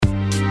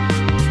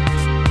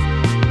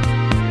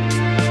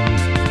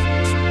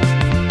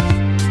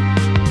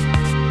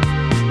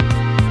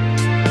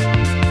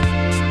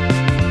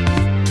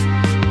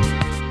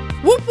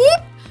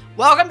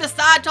Welcome to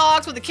Side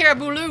Talks with the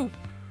Caribou.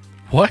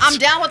 What? I'm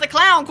down with the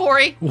clown,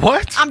 Corey.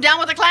 What? I'm down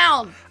with the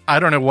clown. I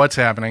don't know what's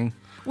happening.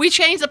 We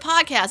changed the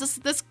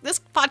podcast. This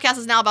podcast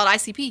is now about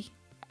ICP.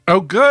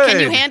 Oh, good.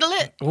 Can you handle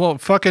it? Well,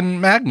 fucking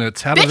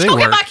magnets. How do Bitch, they go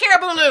work? get my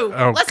Caribou.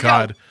 Oh, Let's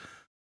God. go.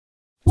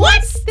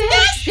 What's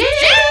this shit?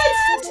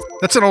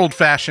 That's an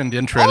old-fashioned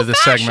intro to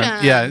this segment.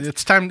 Old-fashioned. Yeah,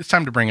 it's time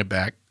to bring it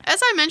back. As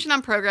I mentioned,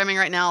 I'm programming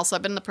right now, so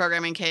I've been in the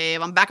programming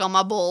cave. I'm back on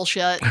my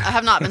bullshit. I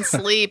have not been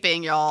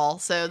sleeping, y'all.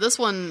 So this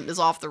one is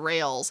off the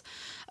rails.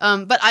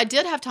 But I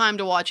did have time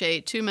to watch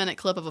a 2-minute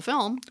clip of a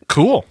film.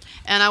 Cool.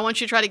 And I want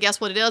you to try to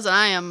guess what it is, and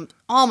I am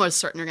almost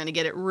certain you're going to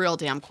get it real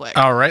damn quick.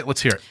 All right,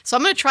 let's hear it. So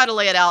I'm going to try to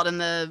lay it out in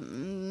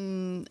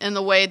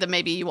the way that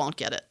maybe you won't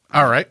get it.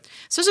 All right.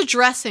 So it's a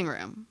dressing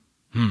room.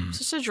 It's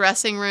just a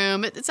dressing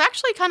room. It's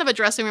actually kind of a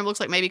dressing room. It looks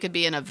like maybe it could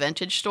be in a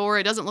vintage store.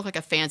 It doesn't look like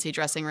a fancy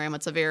dressing room.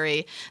 It's a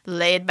very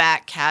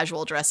laid-back,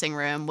 casual dressing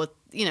room with,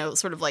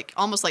 sort of like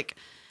almost like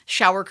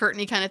shower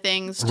curtain-y kind of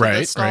things to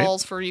the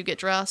stalls for you get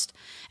dressed.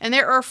 And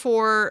there are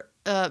 4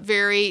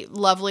 very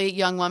lovely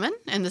young women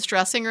in this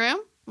dressing room.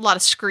 A lot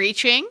of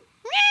screeching,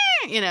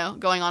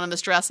 going on in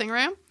this dressing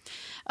room.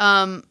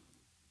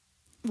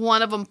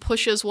 One of them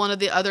pushes one of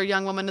the other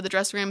young women to the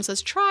dressing room and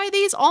says, "Try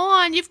these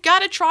on. You've got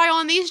to try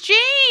on these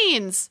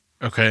jeans."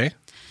 Okay.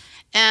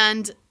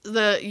 And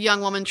the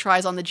young woman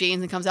tries on the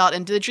jeans and comes out,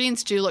 and the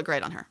jeans do look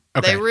great on her.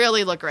 Okay. They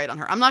really look great on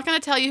her. I'm not going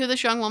to tell you who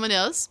this young woman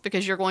is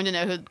because you're going to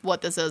know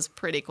what this is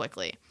pretty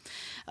quickly.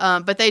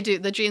 But they do.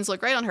 The jeans look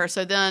great on her.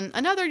 So then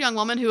another young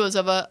woman who is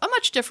of a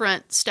much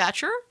different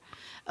stature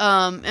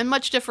and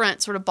much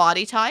different sort of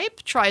body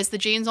type tries the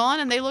jeans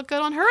on, and they look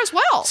good on her as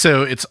well.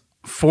 So it's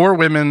 4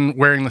 women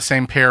wearing the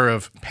same pair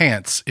of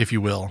pants, if you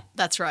will.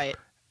 That's right.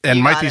 And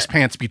You might got these it.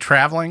 pants be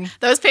traveling?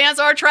 Those pants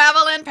are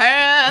traveling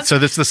pants. So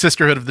this is the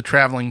sisterhood of the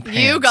traveling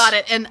pants. You got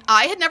it. And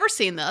I had never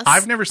seen this.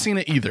 I've never seen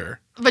it either.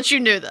 But you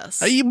knew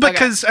this.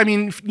 Because, Okay. I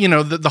mean,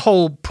 the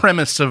whole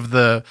premise of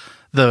the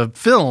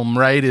film,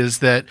 right, is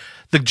that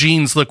the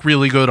jeans look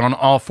really good on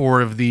all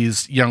 4 of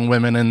these young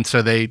women, and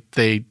so they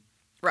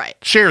Right.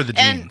 share the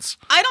And jeans.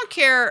 I don't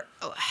care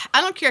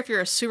if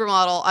you're a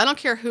supermodel. I don't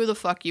care who the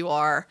fuck you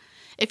are.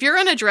 If you're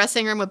in a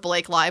dressing room with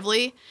Blake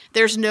Lively,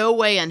 there's no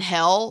way in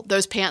hell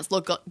those pants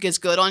look as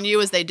good on you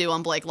as they do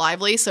on Blake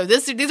Lively. So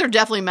these are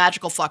definitely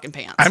magical fucking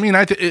pants. I mean,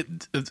 I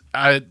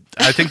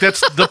think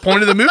that's the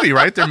point of the movie,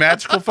 right? They're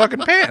magical fucking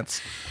pants.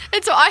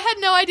 And so I had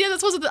no idea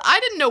this was. I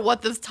didn't know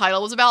what this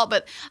title was about,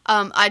 but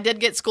I did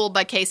get schooled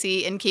by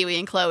Casey and Kiwi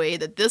and Chloe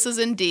that this is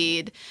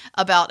indeed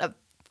about a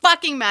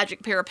fucking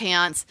magic pair of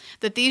pants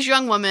that these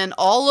young women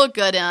all look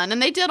good in,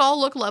 and they did all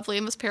look lovely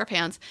in this pair of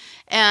pants,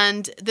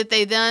 and that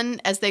they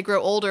then, as they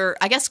grow older,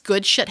 I guess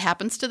good shit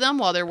happens to them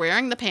while they're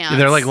wearing the pants.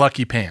 They're like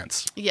lucky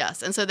pants.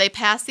 Yes, and so they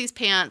pass these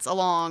pants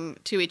along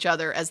to each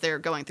other as they're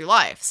going through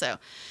life. So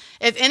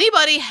if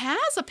anybody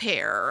has a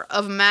pair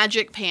of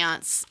magic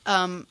pants,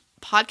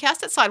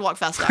 podcast at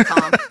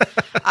sidewalkfest.com.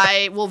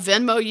 I will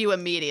Venmo you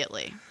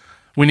immediately.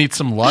 We need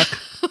some luck.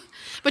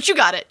 But you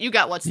got it. You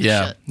got what's the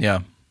shit. Yeah.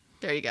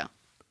 There you go.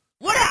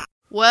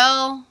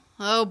 Well,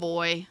 oh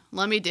boy,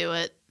 let me do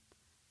it.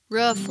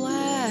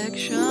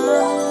 Reflection.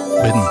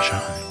 Wind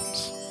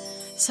chimes.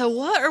 So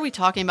what are we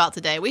talking about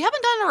today? We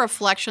haven't done our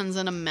reflections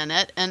in a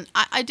minute, and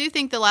I do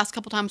think the last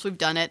couple times we've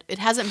done it, it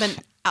hasn't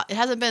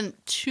been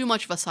too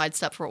much of a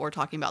sidestep for what we're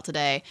talking about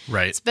today.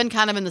 Right. It's been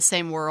kind of in the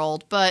same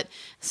world, but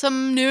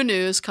some new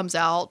news comes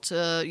out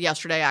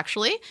yesterday,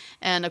 actually,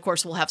 and of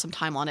course we'll have some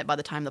time on it by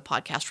the time the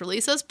podcast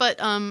releases. But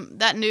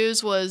that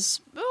news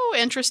was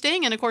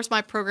interesting, and of course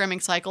my programming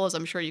cycle, as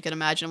I'm sure you can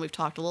imagine, we've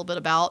talked a little bit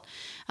about.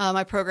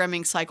 My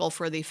programming cycle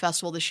for the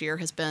festival this year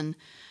has been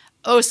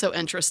so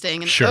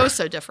interesting and Sure.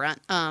 so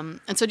different. And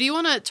so do you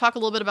want to talk a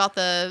little bit about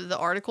the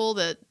article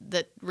that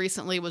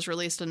recently was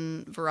released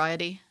in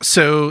Variety?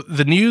 So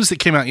the news that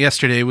came out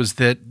yesterday was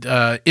that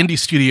indie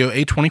studio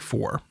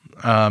A24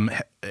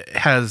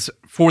 has,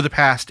 for the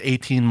past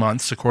 18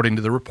 months, according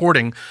to the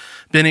reporting,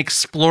 been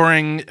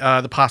exploring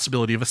the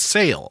possibility of a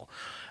sale.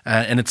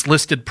 And its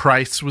listed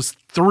price was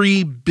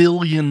 $3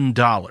 billion.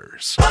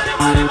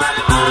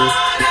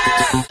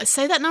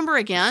 Say that number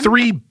again.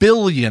 $3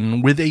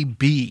 billion with a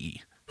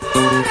B.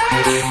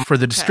 For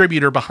the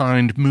distributor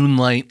behind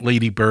Moonlight,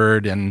 Lady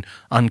Bird, and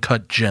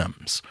Uncut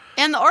Gems.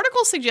 And the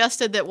article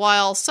suggested that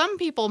while some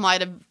people might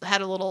have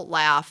had a little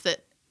laugh,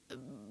 that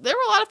there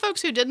were a lot of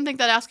folks who didn't think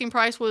that asking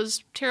price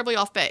was terribly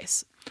off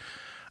base.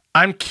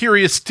 I'm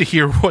curious to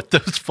hear what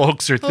those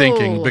folks are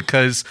thinking Ooh.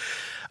 because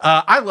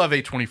I love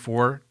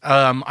A24.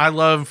 I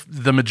love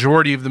the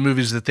majority of the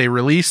movies that they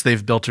release.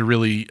 They've built a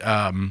really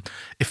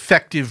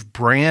effective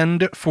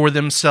brand for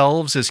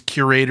themselves as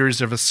curators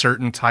of a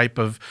certain type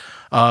of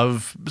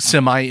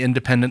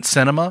semi-independent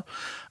cinema.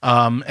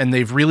 And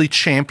they've really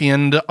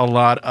championed a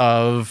lot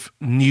of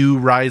new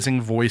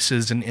rising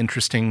voices and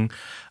interesting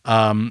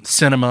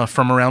cinema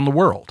from around the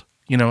world.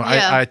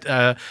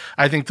 Yeah.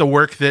 I think the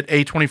work that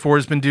A24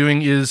 has been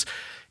doing is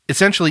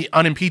essentially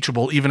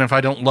unimpeachable, even if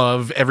I don't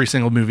love every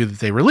single movie that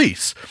they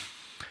release.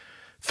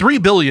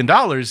 $3 billion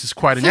is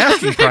quite an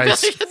asking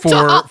price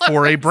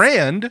for a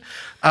brand,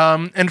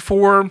 and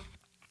for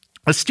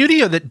a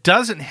studio that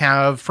doesn't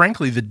have,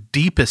 frankly, the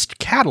deepest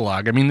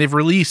catalog. I mean, they've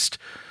released,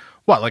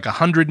 like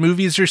 100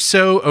 movies or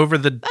so over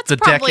the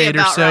decade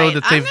or so right.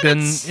 that they've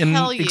been in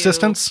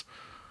existence?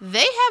 They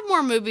have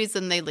more movies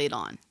than they lead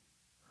on.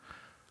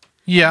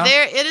 Yeah.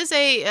 It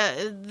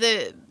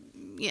is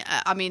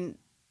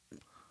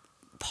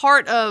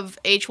part of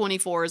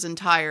A24's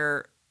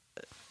entire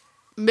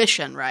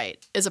mission,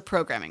 right, is a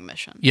programming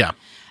mission. Yeah.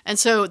 And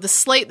so the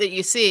slate that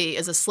you see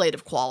is a slate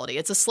of quality.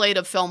 It's a slate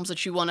of films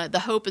that you want to, the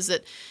hope is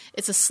that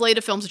it's a slate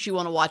of films that you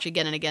want to watch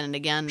again and again and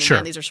again. And sure.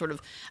 Again, these are sort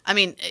of,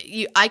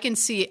 I can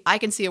see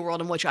a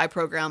world in which I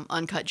program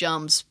Uncut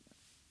Gems,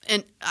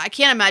 and I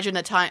can't imagine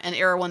an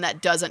era when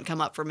that doesn't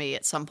come up for me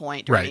at some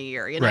point during a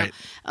year. Right.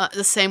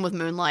 The same with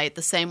Moonlight.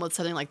 The same with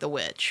something like The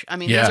Witch. I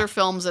mean, yeah. These are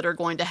films that are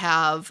going to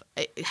have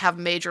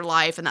major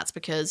life, and that's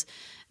because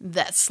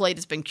that slate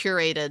has been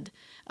curated.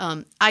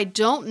 I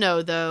don't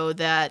know though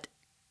that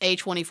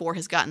A24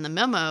 has gotten the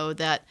memo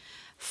that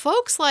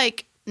folks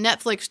like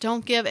Netflix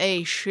don't give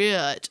a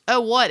shit. Oh,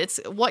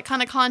 what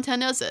kind of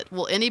content is it?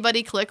 Will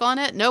anybody click on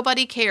it?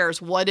 Nobody cares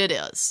what it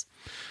is.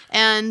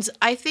 And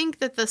I think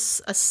that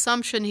this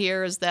assumption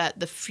here is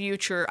that the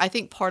future, I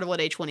think part of what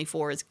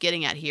A24 is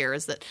getting at here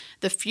is that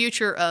the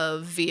future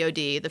of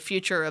VOD, the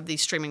future of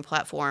these streaming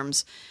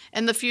platforms,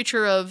 and the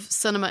future of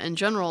cinema in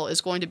general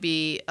is going to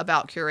be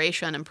about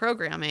curation and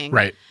programming.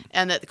 Right.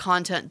 And that the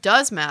content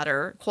does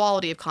matter,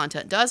 quality of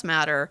content does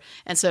matter,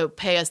 and so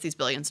pay us these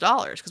billions of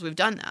dollars because we've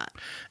done that.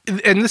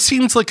 And this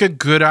seems like a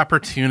good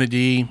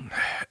opportunity,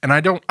 and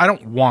I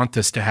don't want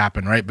this to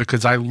happen, right?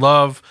 Because I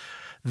love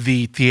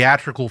the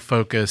theatrical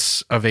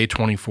focus of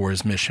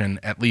A24's mission,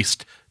 at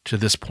least to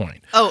this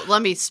point. Oh,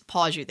 let me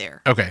pause you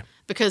there. Okay.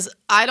 Because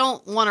I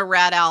don't want to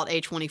rat out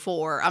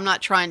A24. I'm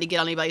not trying to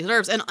get on anybody's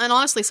nerves. And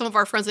honestly, some of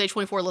our friends at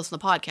A24 listen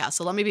to podcasts,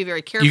 so let me be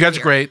very careful. You guys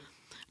are great.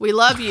 We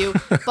love you,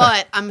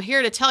 but I'm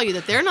here to tell you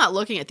that they're not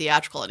looking at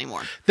theatrical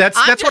anymore. That's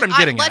what I'm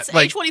getting at.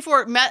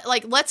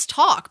 A24, let's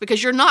talk,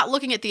 because you're not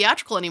looking at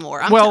theatrical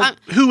anymore.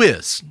 Who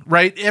is,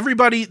 right?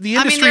 Everybody, the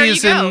industry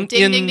is in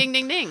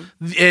ding.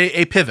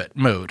 A pivot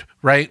mode,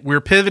 right?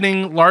 We're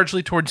pivoting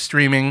largely towards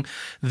streaming.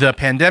 The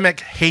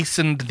pandemic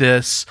hastened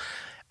this.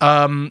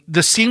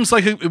 This seems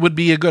like it would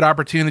be a good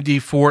opportunity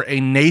for a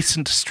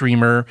nascent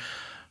streamer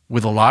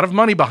with a lot of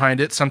money behind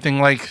it,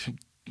 something like,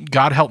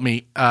 God help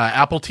me,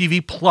 Apple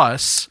TV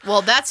Plus.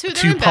 Well, that's who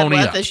they're in bed with,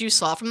 up. as you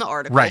saw from the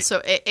article. Right. So,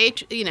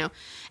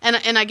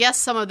 and I guess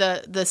some of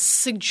the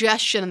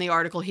suggestion in the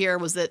article here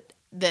was that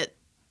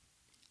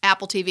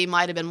Apple TV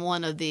might have been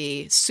one of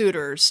the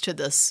suitors to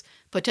this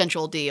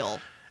potential deal.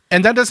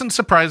 And that doesn't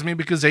surprise me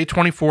because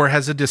A24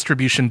 has a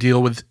distribution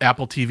deal with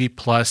Apple TV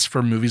Plus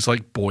for movies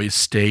like Boys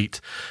State,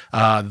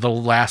 the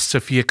last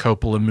Sofia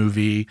Coppola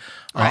movie,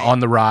 right, On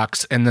the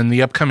Rocks, and then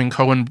the upcoming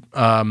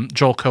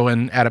Joel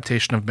Cohen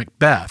adaptation of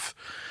Macbeth,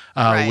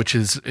 right, which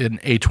is an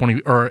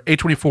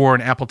A24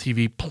 and Apple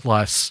TV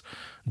Plus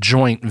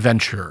joint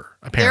venture.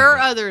 Apparently, there are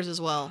others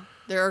as well.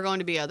 There are going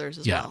to be others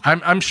as well. Yeah,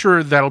 I'm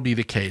sure that'll be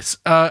the case.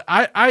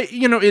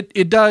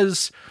 It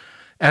does,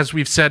 as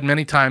we've said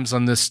many times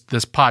on this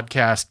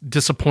podcast,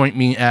 disappoint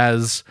me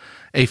as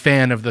a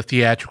fan of the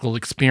theatrical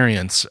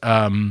experience.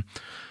 I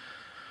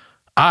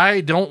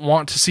don't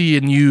want to see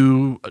a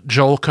new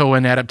Joel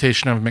Cohen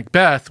adaptation of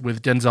Macbeth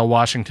with Denzel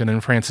Washington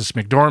and Frances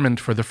McDormand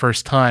for the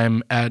first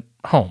time at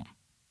home.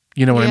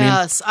 You know what I mean?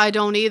 Yes, I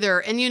don't either.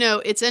 And,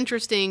 it's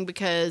interesting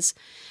because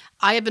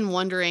I have been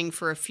wondering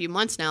for a few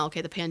months now,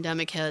 okay, the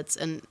pandemic hits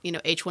and,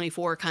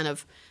 A24 kind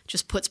of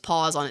just puts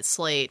pause on its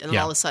slate, and then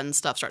all of a sudden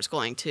stuff starts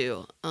going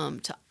to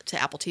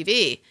Apple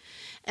TV.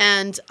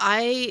 And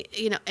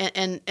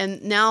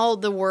and now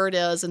the word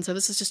is, and so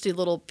this is just a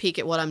little peek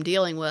at what I'm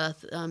dealing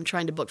with,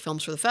 trying to book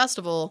films for the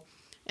festival.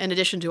 In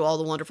addition to all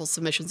the wonderful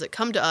submissions that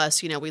come to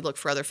us, we look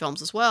for other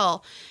films as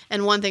well.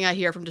 And one thing I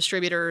hear from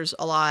distributors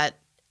a lot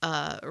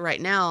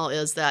right now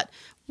is that,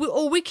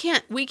 we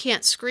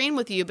can't screen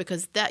with you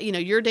because that,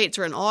 your dates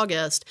are in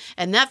August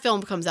and that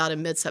film comes out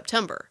in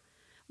mid-September.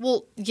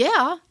 Well,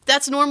 yeah,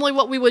 that's normally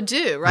what we would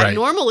do, right?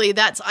 Normally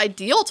that's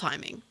ideal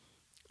timing.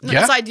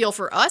 Yeah. It's ideal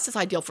for us. It's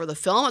ideal for the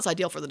film. It's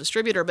ideal for the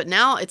distributor. But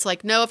now it's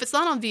like, no, if it's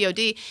not on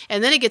VOD,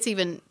 and then it gets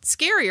even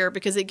scarier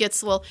because it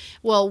gets,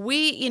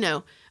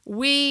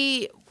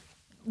 we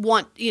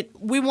want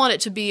it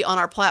to be on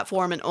our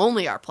platform and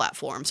only our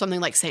platform, something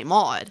like St.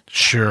 Maud.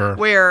 Sure.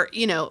 Where,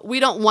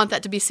 we don't want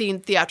that to be seen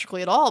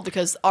theatrically at all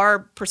because our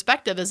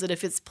perspective is that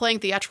if it's playing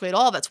theatrically at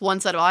all, that's one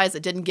set of eyes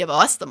that didn't give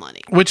us the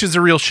money. Which is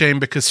a real shame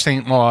because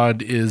St.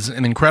 Maud is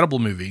an incredible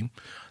movie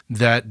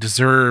that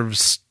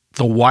deserves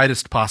the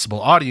widest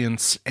possible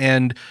audience.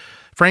 And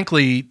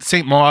frankly,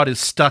 St. Maud is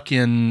stuck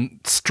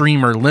in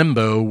streamer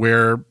limbo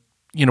where,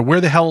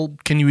 where the hell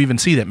can you even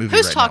see that movie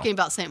Who's right talking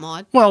now? about St.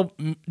 Maud? Well,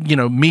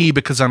 me,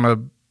 because I'm a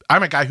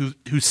guy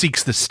who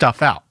seeks this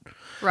stuff out.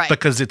 Right.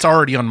 Because it's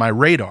already on my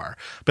radar.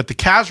 But the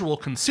casual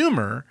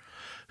consumer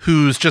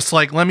who's just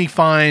like, let me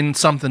find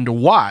something to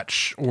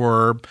watch,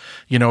 or,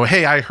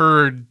 hey, I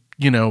heard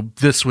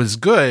this was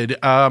good.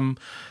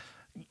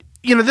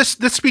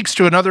 This speaks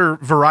to another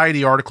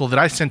Variety article that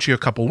I sent you a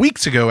couple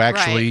weeks ago,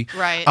 actually,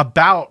 right.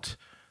 about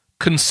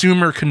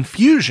consumer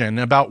confusion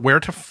about where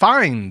to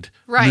find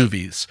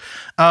movies.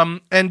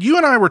 And you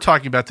and I were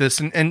talking about this,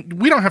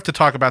 and we don't have to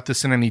talk about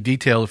this in any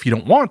detail if you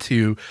don't want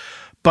to,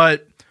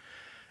 but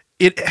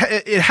it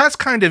has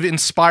kind of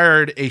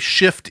inspired a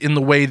shift in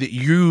the way that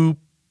you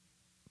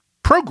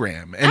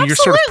program and your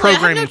sort of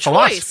programming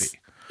philosophy.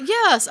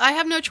 Yes, I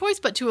have no choice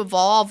but to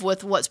evolve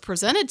with what's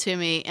presented to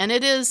me, and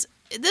this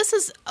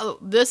is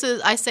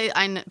I say,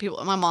 I know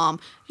people, my mom,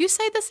 you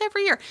say this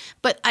every year,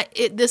 but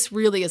this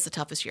really is the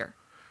toughest year.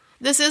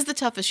 This is the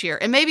toughest year.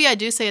 And maybe I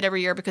do say it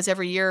every year because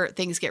every year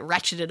things get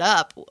ratcheted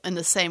up in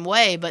the same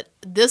way, but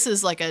this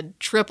is like a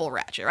triple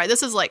ratchet, right?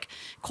 This is like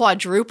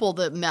quadruple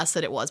the mess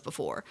that it was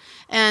before.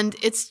 And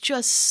it's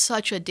just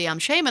such a damn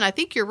shame. And I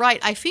think you're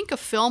right. I think a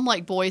film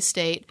like Boys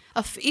State,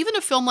 even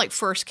a film like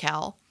First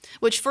Cow,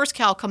 which First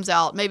Cow comes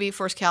out, maybe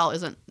First Cow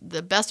isn't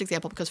the best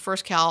example because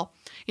First Cow,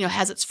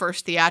 has its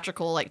first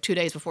theatrical like 2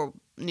 days before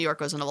New York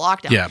goes into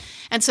lockdown. Yeah.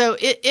 And so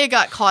it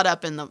got caught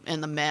up in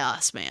the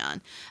mess,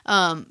 man.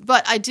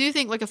 But I do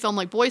think like a film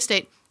like Boys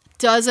State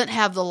doesn't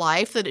have the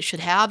life that it should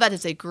have. That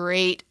is a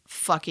great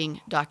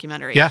fucking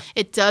documentary. Yeah.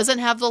 It doesn't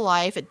have the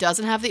life. It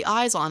doesn't have the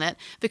eyes on it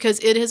because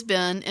it has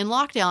been in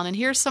lockdown. And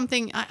here's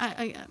something,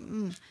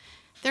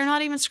 they're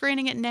not even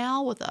screening it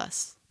now with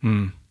us.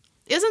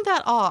 Isn't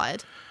that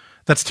odd?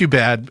 That's too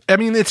bad. I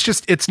mean,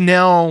 it's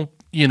now,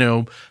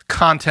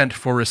 content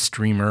for a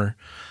streamer.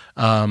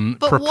 But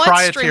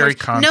proprietary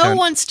content. No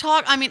one's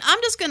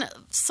I'm just going to,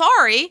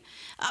 sorry,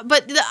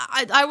 but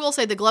I will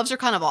say the gloves are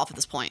kind of off at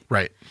this point.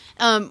 Right.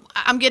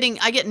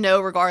 I get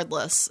no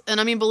regardless. And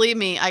I mean, believe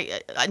me,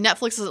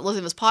 Netflix isn't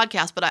listening to this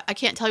podcast, but I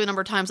can't tell you the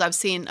number of times I've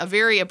seen a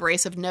very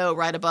abrasive no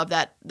right above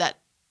that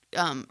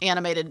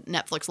animated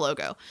Netflix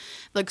logo.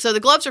 So the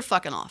gloves are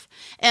fucking off.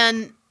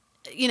 And,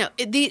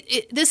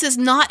 this is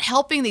not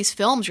helping these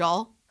films,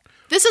 y'all.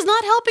 This is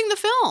not helping the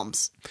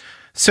films.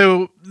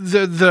 So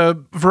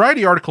the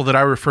Variety article that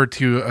I referred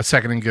to a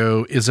second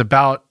ago is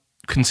about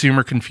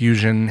consumer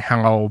confusion,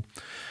 how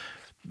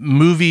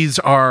movies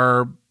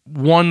are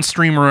one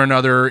streamer or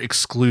another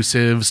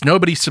exclusives.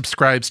 Nobody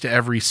subscribes to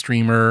every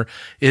streamer.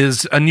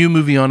 Is a new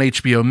movie on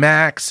HBO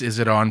Max? Is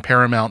it on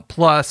Paramount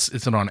Plus?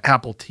 Is it on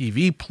Apple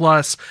TV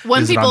Plus?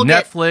 When is people it on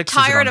get Netflix?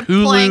 tired of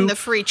Hulu? playing the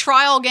free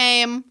trial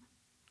game.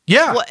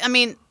 Yeah.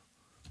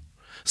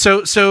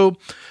 So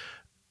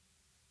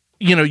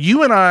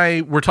you and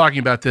I were talking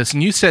about this,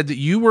 and you said that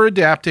you were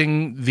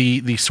adapting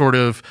the sort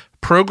of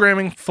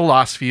programming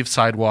philosophy of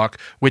Sidewalk,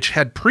 which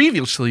had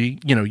previously,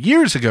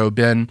 years ago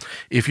been,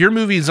 if your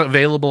movie is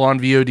available on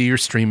VOD or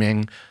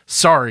streaming,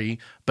 sorry,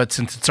 but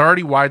since it's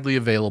already widely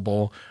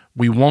available,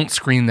 we won't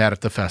screen that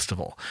at the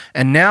festival.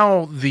 And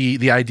now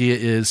the idea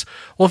is,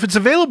 well, if it's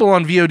available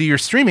on VOD or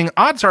streaming,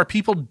 odds are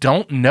people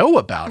don't know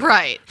about it.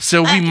 Right.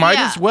 So we might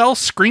as well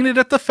screen it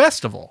at the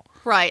festival.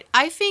 Right.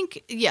 I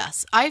think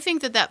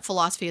that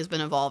philosophy has been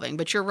evolving,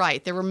 but you're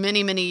right. There were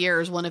many, many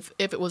years when if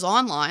it was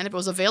online, if it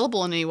was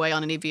available in any way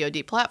on any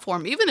VOD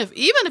platform, even if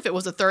it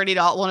was a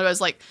 $30, one of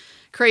those like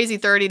crazy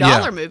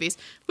 $30 movies,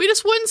 we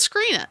just wouldn't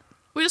screen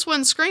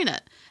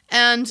it.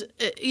 And,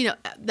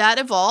 that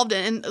evolved.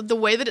 And the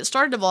way that it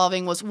started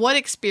evolving was what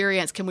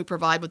experience can we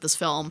provide with this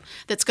film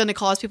that's going to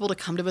cause people to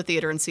come to the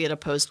theater and see it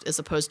as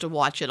opposed to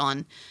watch it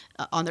on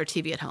their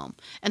TV at home.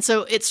 And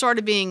so it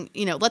started being,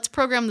 let's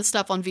program the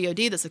stuff on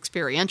VOD that's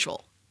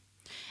experiential.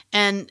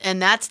 And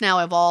that's now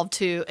evolved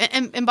to,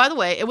 and by the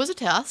way, it was a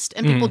test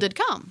and people did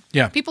come.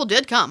 Yeah. People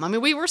did come. I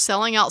mean, we were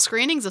selling out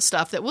screenings of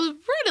stuff that was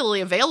readily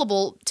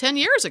available 10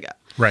 years ago.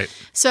 Right.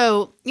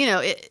 So,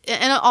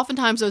 and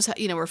oftentimes those,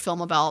 were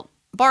film about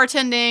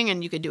bartending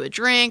and you could do a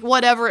drink,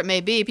 whatever it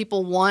may be.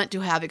 People want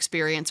to have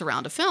experience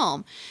around a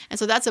film. And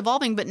so that's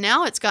evolving. But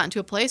now it's gotten to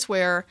a place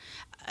where,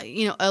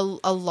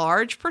 a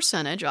large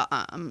percentage,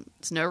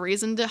 there's no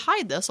reason to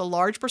hide this, a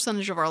large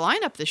percentage of our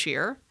lineup this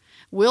year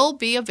will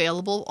be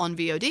available on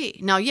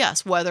VOD. Now,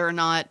 yes, whether or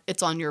not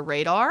it's on your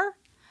radar,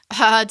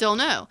 I don't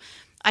know.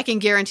 I can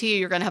guarantee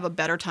you're going to have a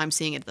better time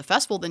seeing it at the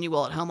festival than you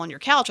will at home on your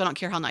couch. I don't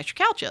care how nice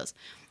your couch is.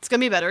 It's going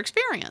to be a better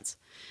experience.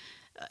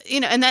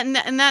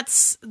 And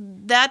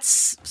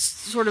that's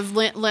sort of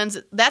lens.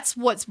 That's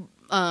what's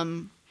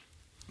going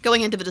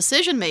into the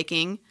decision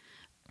making,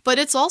 but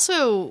it's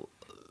also,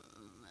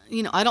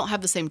 I don't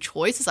have the same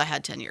choice as I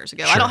had 10 years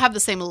ago. Sure. I don't have the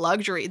same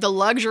luxury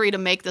to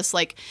make this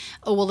like,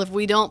 oh well, if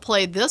we don't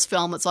play this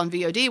film that's on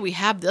VOD, we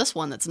have this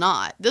one that's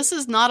not. This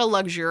is not a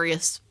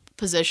luxurious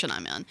position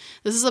I'm in.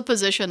 This is a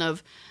position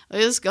of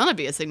it's going to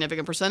be a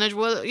significant percentage,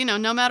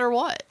 no matter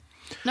what.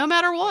 No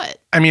matter what.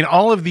 I mean,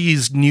 all of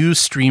these new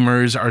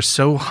streamers are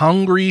so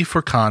hungry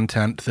for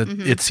content that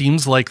it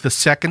seems like the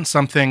second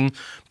something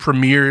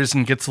premieres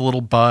and gets a little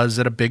buzz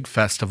at a big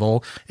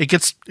festival, it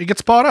gets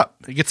bought up.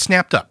 It gets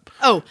snapped up.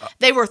 Oh,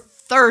 they were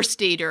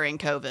thirsty during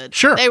COVID.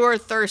 Sure. They were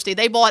thirsty.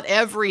 They bought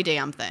every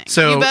damn thing.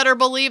 So you better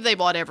believe they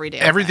bought every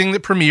damn everything thing.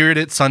 That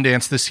premiered at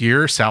Sundance this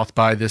year, South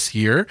by this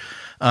year,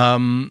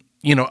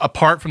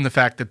 apart from the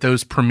fact that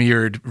those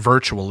premiered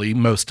virtually,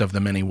 most of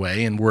them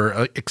anyway, and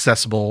were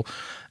accessible,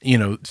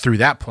 through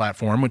that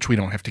platform, which we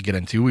don't have to get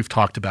into. We've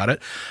talked about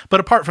it. But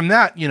apart from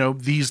that,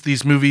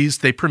 these movies,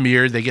 they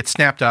premiere, they get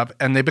snapped up,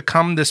 and they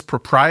become this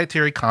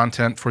proprietary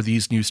content for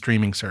these new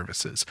streaming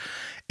services.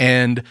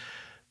 And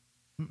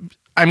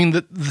I mean,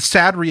 the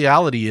sad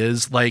reality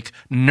is, like,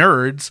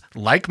 nerds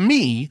like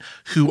me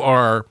who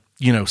are,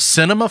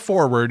 cinema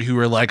forward, who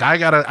are like, I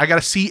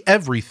gotta see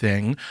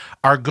everything,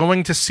 are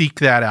going to seek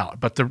that out.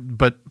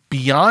 But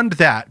beyond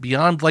that,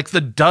 beyond like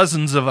the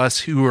dozens of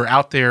us who are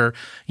out there,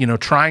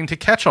 trying to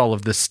catch all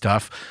of this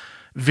stuff,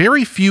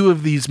 very few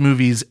of these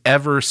movies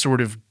ever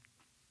sort of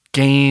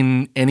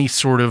gain any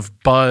sort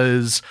of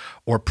buzz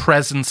or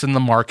presence in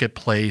the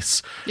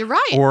marketplace. You're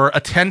right. Or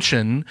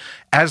attention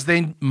as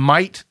they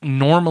might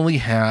normally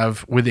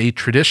have with a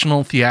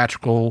traditional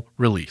theatrical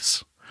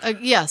release.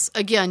 Yes.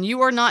 Again,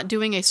 you are not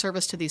doing a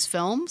service to these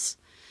films.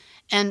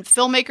 And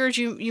filmmakers,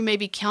 you may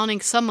be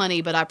counting some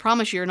money, but I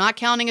promise you're not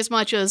counting as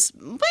much as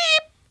beep.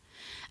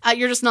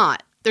 You're just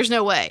not. There's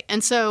no way.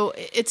 And so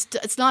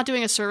it's not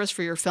doing a service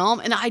for your film,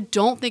 and I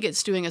don't think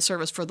it's doing a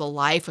service for the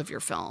life of your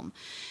film.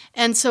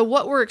 And so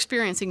what we're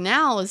experiencing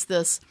now is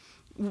this: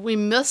 we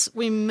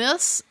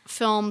miss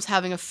films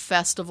having a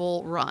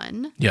festival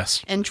run.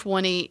 Yes. In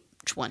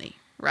 2020,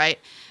 right?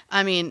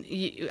 I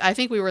mean, I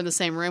think we were in the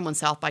same room when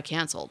South by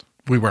canceled.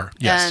 We were,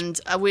 yes. And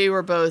we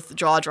were both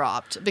jaw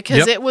dropped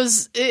because it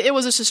was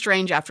just a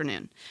strange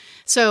afternoon.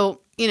 So,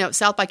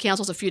 South by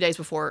cancels a few days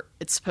before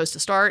it's supposed to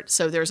start.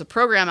 So there's a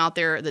program out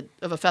there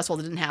of a festival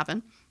that didn't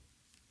happen.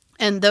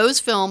 And those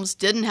films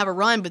didn't have a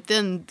run, but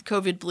then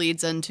COVID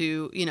bleeds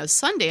into,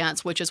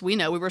 Sundance, which, as we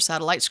know, we were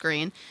satellite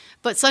screen.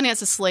 But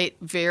Sundance's slate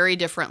very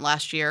different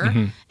last year.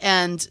 Mm-hmm.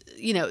 And,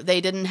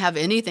 they didn't have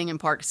anything in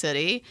Park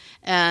City.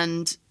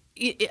 And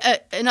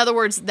in other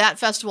words, that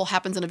festival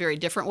happens in a very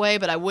different way,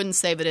 but I wouldn't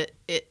say that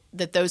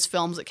that those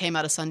films that came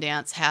out of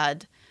Sundance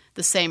had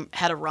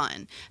a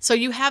run. So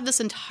you have this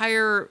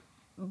entire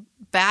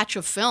batch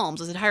of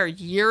films, this entire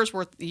year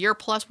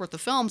plus worth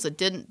of films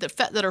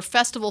that are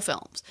festival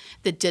films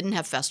that didn't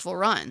have festival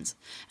runs,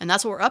 and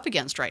that's what we're up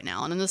against right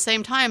now. And at the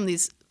same time,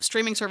 these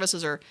streaming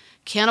services are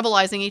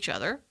cannibalizing each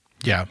other,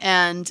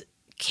 and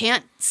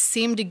can't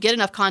seem to get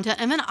enough content.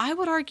 And then I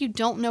would argue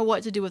don't know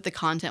what to do with the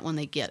content when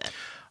they get it.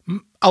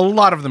 A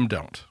lot of them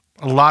don't.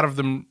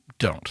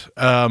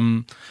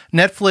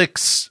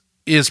 Netflix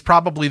is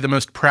probably the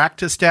most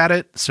practiced at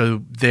it,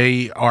 so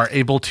they are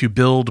able to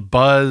build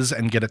buzz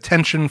and get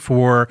attention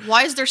for...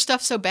 Why is their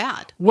stuff so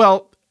bad?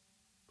 Well,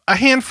 a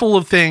handful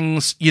of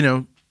things,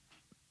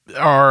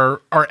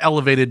 are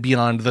elevated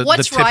beyond the typical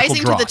dross. What's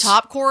rising to the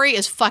top, Corey,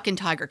 is fucking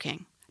Tiger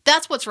King.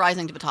 That's what's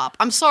rising to the top.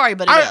 I'm sorry,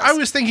 but it is. I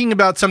was thinking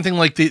about something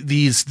like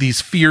these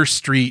Fear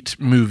Street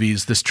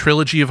movies, this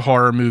trilogy of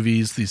horror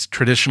movies, these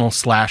traditional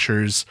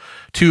slashers,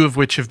 2 of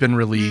which have been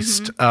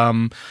released.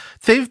 Mm-hmm.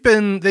 They've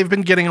been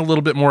getting a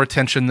little bit more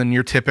attention than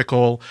your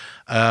typical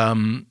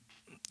Netflix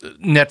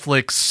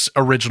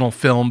original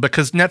film,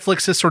 because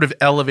Netflix has sort of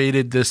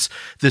elevated this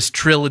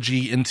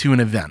trilogy into an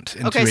event,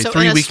 into a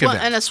 3-week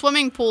event. In a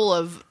swimming pool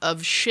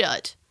of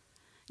shit,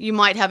 you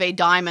might have a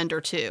diamond or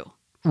 2.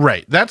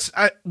 Right.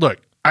 Look.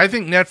 I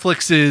think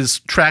Netflix's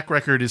track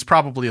record is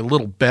probably a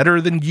little better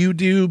than you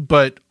do,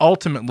 but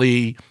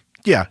ultimately,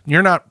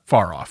 you're not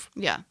far off.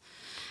 Yeah.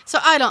 So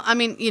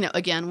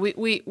again,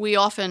 we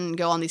often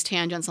go on these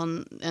tangents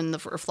in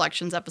the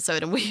Reflections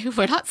episode, and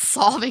we're not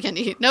solving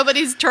any.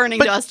 Nobody's turning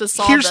to us to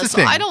solve this.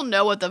 So I don't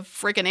know what the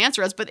freaking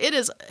answer is, but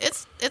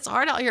it's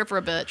hard out here for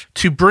a bitch.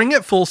 To bring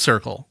it full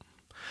circle,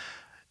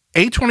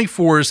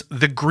 A24's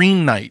The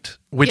Green Knight,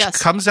 which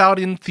comes out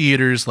in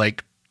theaters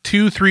like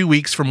 2-3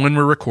 weeks from when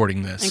we're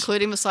recording this.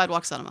 Including the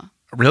Sidewalk Cinema.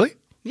 Really?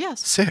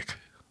 Yes. Sick.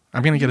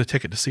 I'm going to get a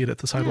ticket to see it at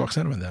the Sidewalk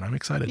Cinema then. I'm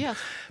excited. Yes.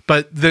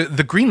 But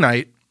the Green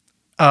Knight,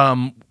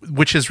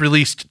 which has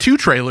released 2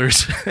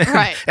 trailers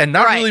and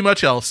not really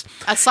much else.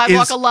 A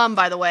Sidewalk alum,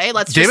 by the way.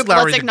 Let's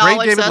acknowledge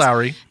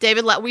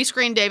David Lowery. We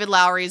screened David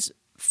Lowery's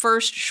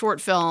first short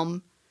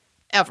film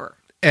ever.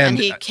 And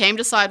he came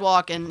to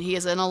Sidewalk, and he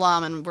is an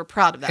alum, and we're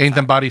proud of that. Ain't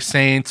Them Body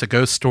Saints, A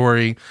Ghost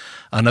Story,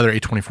 another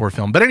A24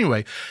 film. But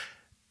anyway...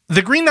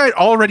 The Green Knight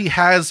already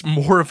has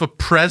more of a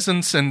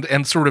presence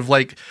and sort of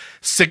like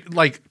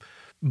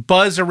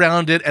buzz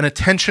around it and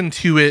attention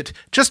to it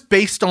just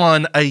based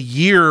on a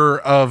year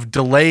of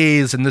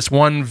delays and this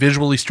one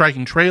visually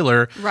striking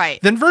trailer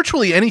than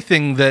virtually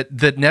anything that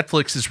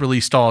Netflix has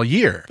released all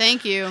year.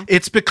 Thank you.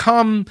 It's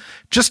become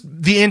just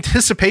the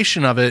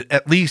anticipation of it,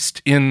 at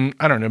least in,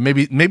 I don't know,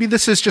 maybe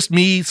this is just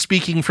me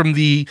speaking from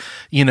the,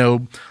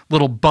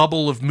 little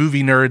bubble of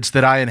movie nerds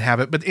that I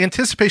inhabit, but the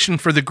anticipation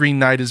for The Green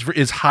Knight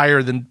is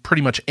higher than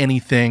pretty much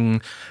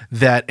anything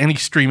that any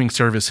streaming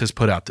service has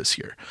put out this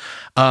year.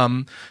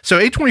 So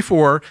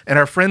A24 and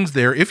our friends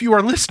there, if you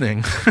are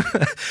listening,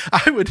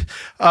 I would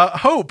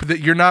hope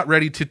that you're not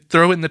ready to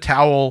throw in the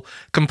towel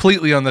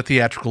completely on the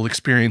theatrical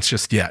experience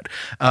just yet.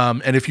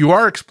 And if you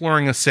are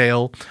exploring a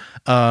sale,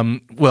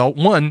 well,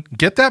 1,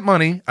 get that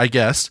money, I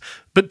guess.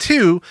 But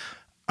 2,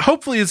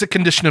 hopefully, as a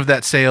condition of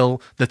that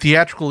sale, the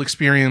theatrical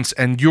experience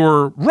and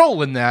your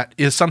role in that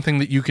is something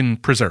that you can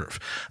preserve,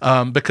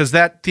 because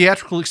that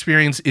theatrical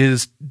experience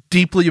is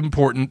deeply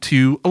important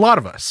to a lot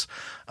of us.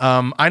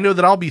 I know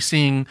that I'll be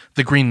seeing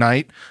The Green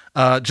Knight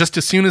just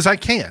as soon as I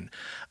can,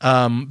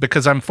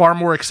 because I'm far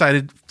more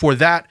excited for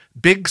that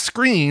big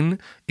screen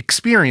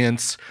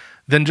experience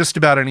than just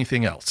about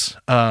anything else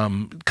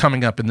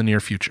coming up in the near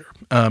future.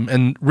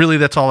 And really,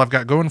 that's all I've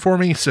got going for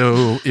me.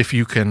 So if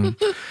you can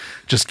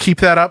just keep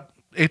that up,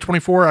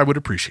 A24, I would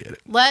appreciate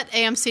it. Let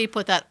AMC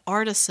put that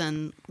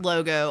artisan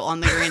logo on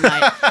the Green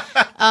Knight.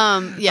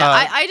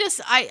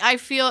 I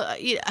feel,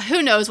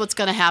 who knows what's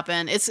going to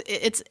happen. It's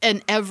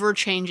an ever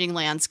changing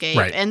landscape,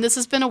 right. And this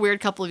has been a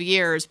weird couple of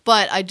years.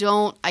 But I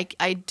don't.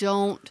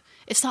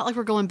 It's not like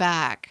we're going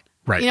back.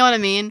 Right. You know what I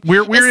mean?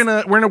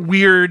 We're in a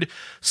weird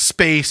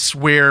space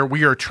where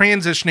we are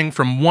transitioning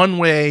from one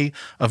way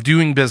of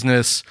doing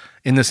business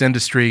in this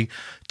industry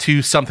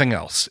to something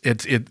else.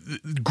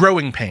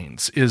 Growing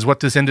pains is what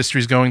this industry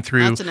is going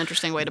through. That's an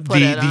interesting way to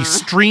put it. The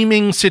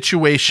streaming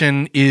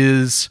situation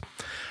is,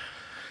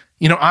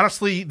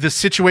 honestly, the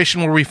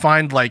situation where we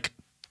find like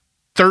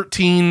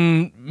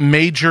 13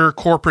 major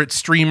corporate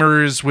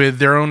streamers with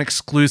their own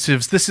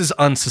exclusives. This is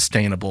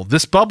unsustainable.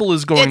 This bubble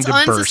is going to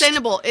burst. It's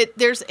unsustainable.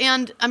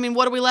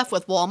 What are we left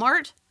with?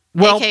 Walmart?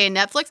 AKA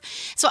Netflix.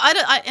 So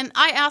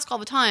I ask all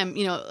the time,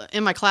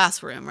 in my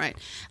classroom, right?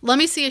 Let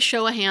me see a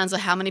show of hands of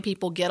how many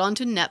people get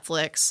onto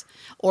Netflix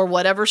or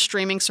whatever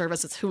streaming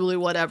service, it's Hulu,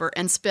 whatever,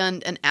 and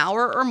spend an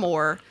hour or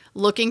more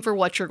looking for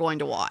what you're going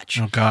to watch.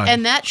 Oh, God.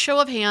 And that show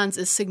of hands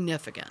is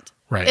significant.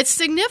 Right. It's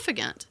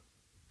significant.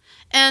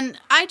 And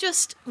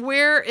there's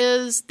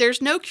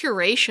no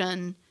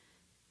curation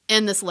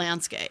in this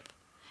landscape.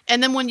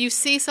 And then when you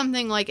see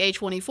something like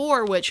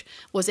A24, which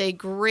was a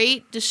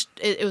great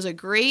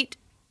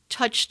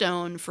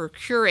touchstone for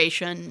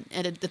curation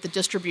at the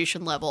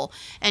distribution level,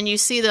 and you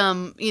see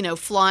them,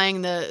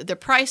 flying the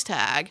price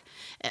tag,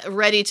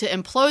 ready to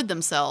implode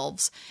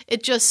themselves,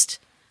 it's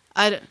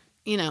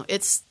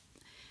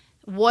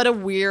what a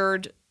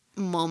weird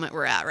moment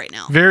we're at right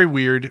now. Very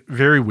weird,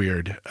 very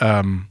weird.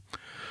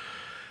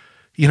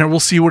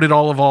 We'll see what it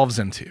all evolves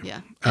into.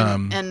 Yeah.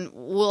 And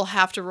we'll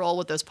have to roll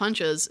with those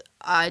punches.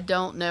 I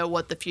don't know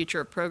what the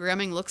future of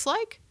programming looks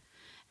like.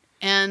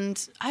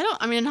 And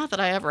not that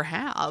I ever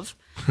have,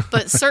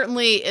 but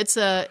certainly it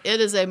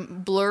is a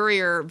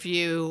blurrier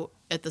view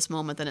at this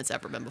moment than it's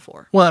ever been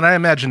before. Well, and I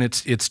imagine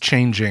it's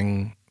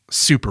changing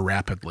super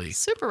rapidly.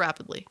 Super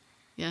rapidly.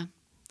 Yeah.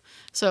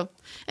 So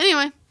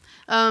anyway,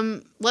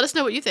 let us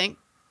know what you think.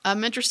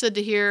 I'm interested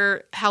to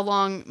hear how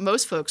long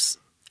most folks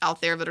out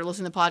there that are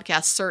listening to the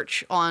podcast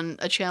search on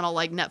a channel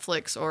like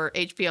Netflix or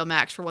HBO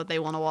Max for what they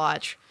want to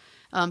watch.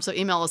 So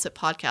email us at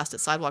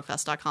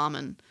podcast@sidewalkfest.com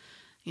and.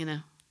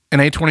 And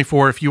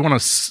A24, if you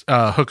want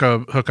to hook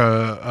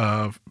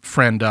a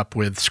friend up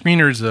with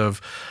screeners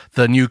of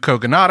the new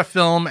Kogonada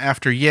film,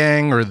 After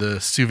Yang, or the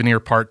Souvenir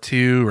Part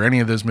 2, or any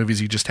of those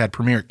movies you just had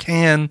premiere at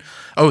Cannes.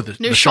 Oh,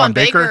 the Sean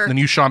Baker. The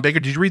new Sean Baker.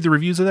 Did you read the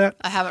reviews of that?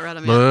 I haven't read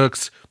them yet.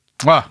 Looks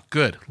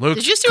good.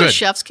 Did you do a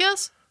chef's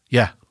kiss?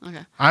 Yeah.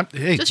 Okay.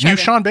 New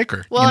Sean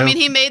Baker. Well,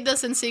 he made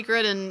this in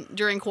secret and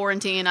during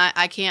quarantine.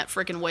 I can't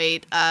freaking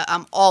wait.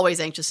 I'm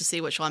always anxious to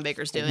see what Sean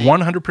Baker's doing.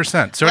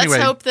 100%. So let's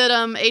hope that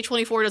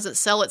A24 doesn't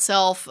sell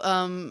itself,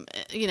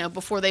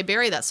 before they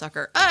bury that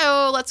sucker.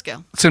 Oh, let's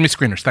go. Send me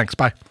screeners. Thanks.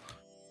 Bye.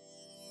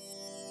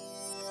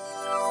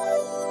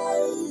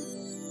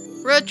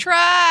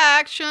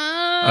 Retractions.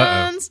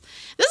 Uh-oh.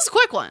 This is a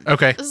quick one.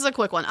 Okay. This is a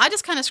quick one. I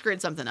just kind of screwed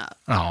something up.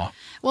 Oh.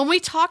 When we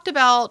talked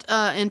about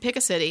in Pick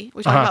a City,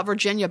 we talked about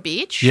Virginia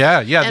Beach.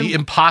 Yeah, the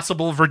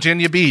impossible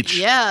Virginia Beach.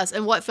 Yes,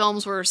 and what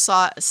films were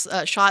shot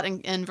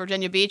in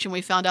Virginia Beach, and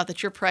we found out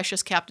that your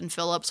precious Captain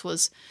Phillips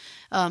was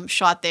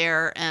shot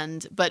there,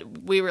 but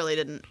we really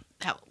didn't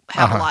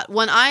have a lot.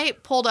 When I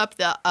pulled up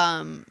the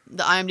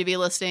IMDb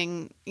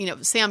listing,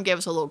 Sam gave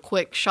us a little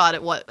quick shot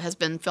at what has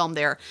been filmed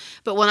there.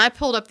 But when I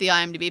pulled up the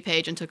IMDb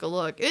page and took a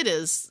look, it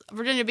is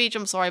Virginia Beach.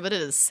 I'm sorry, but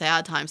it is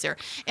sad times there.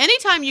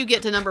 Anytime you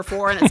get to number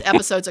 4 and it's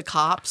episodes of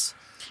cops,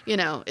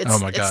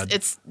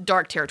 it's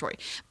dark territory.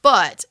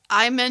 But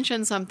I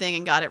mentioned something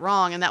and got it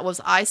wrong, and that was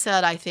I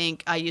said I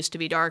think I Used to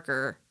Be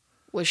Darker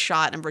was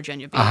shot in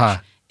Virginia Beach.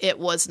 It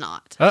was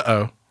not.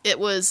 Uh-oh. It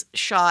was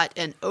shot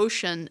in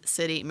Ocean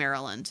City,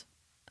 Maryland.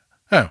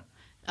 Oh.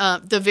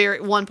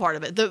 One part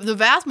of it. The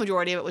vast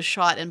majority of it was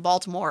shot in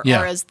Baltimore,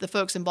 or as the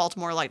folks in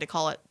Baltimore like to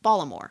call it,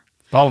 Baltimore.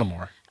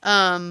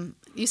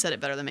 You said it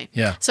better than me.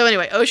 Yeah. So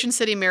anyway, Ocean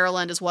City,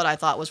 Maryland is what I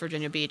thought was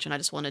Virginia Beach, and I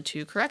just wanted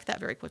to correct that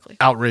very quickly.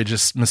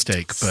 Outrageous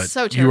mistake, but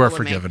so you are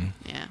forgiven.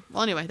 Yeah.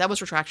 Well, anyway, that was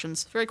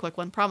Retractions. Very quick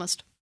one.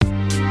 Promised.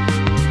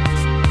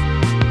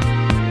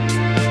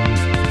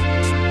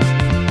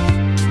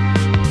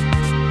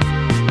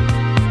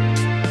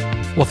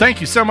 Well,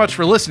 thank you so much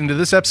for listening to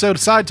this episode of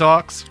Side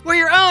Talks. We're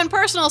your own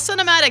personal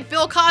cinematic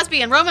Bill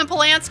Cosby and Roman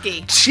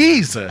Polanski.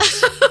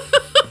 Jesus.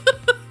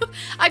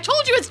 I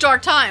told you it's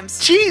dark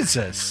times.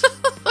 Jesus.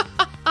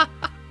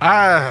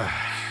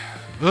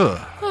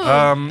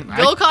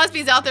 Bill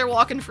Cosby's out there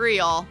walking free,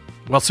 y'all.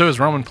 Well, so is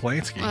Roman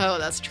Polanski. Oh,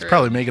 that's true.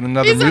 Probably making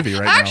another movie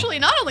right now. Actually,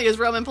 not only is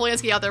Roman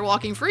Polanski out there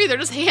walking free, they're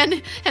just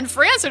and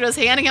France are just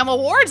handing him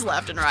awards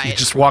left and right. He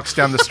just walks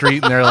down the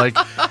street and they're like,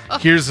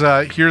 "Here's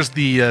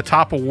the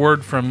top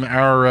award from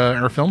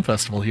our film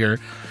festival here."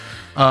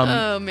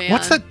 Oh man,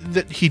 what's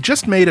that? He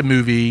just made a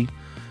movie,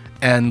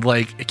 and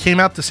like it came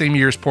out the same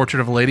year as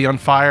Portrait of a Lady on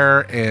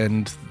Fire,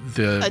 and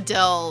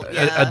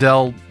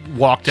Adele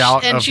walked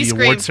out and of the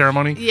screamed, award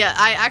ceremony. Yeah,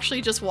 I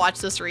actually just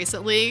watched this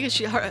recently.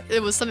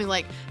 It was something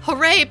like,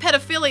 "Hooray,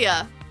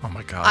 pedophilia!" Oh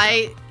my god,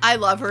 I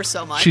love her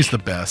so much. She's the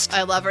best.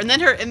 I love her. And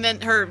then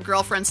her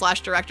girlfriend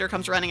 / director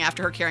comes running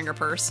after her carrying her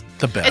purse.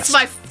 The best.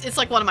 It's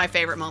like one of my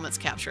favorite moments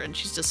captured, and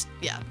she's just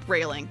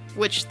railing.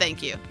 Which,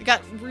 thank you. It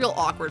got real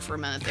awkward for a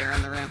minute there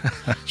in the room.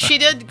 She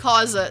did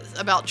cause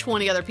about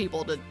 20 other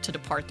people to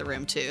depart the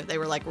room too. They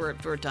were like, we're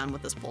done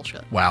with this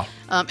bullshit. Wow.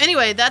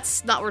 Anyway,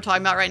 that's not what we're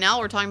talking about right now.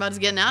 What we're talking about is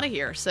getting out of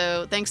here.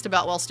 So thanks to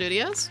Boutwell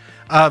Studios.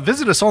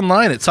 Visit us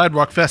online at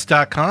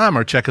sidewalkfest.com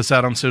or check us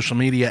out on social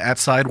media at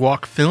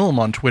Sidewalk Film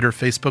on Twitter,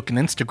 Facebook, and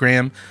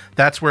Instagram.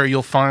 That's where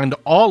you'll find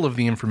all of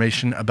the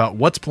information about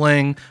what's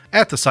playing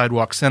at the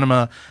Sidewalk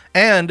Cinema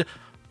and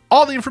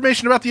all the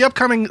information about the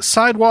upcoming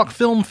Sidewalk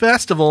Film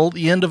Festival,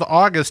 the end of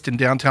August in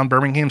downtown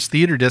Birmingham's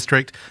Theater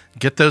District.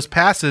 Get those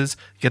passes,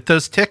 get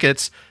those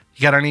tickets.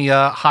 You got any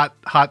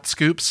hot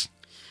scoops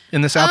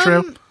in this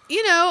outro?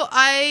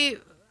 I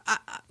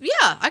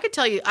could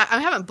tell you.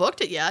 I haven't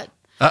booked it yet.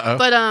 Uh-oh.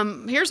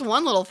 But here's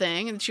one little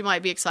thing that you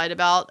might be excited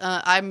about.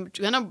 I'm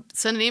going to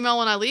send an email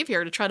when I leave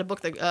here to try to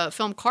book the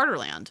film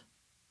Carterland.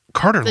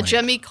 Carterland? The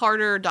Jimmy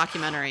Carter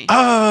documentary.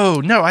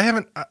 Oh, no, I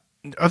haven't.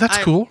 That's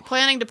cool. I'm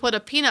planning to put a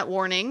peanut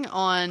warning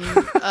on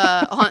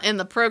in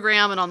the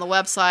program and on the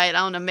website.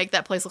 I want to make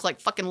that place look like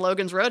fucking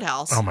Logan's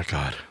Roadhouse. Oh, my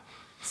God.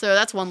 So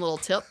that's one little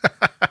tip.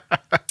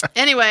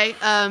 Anyway,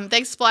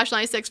 thanks to Splash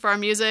 96 for our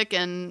music,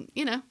 and,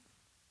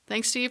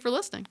 thanks to you for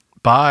listening.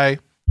 Bye.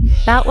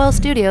 Boutwell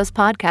Studios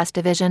Podcast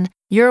Division.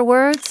 Your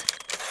words,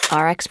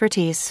 our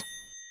expertise.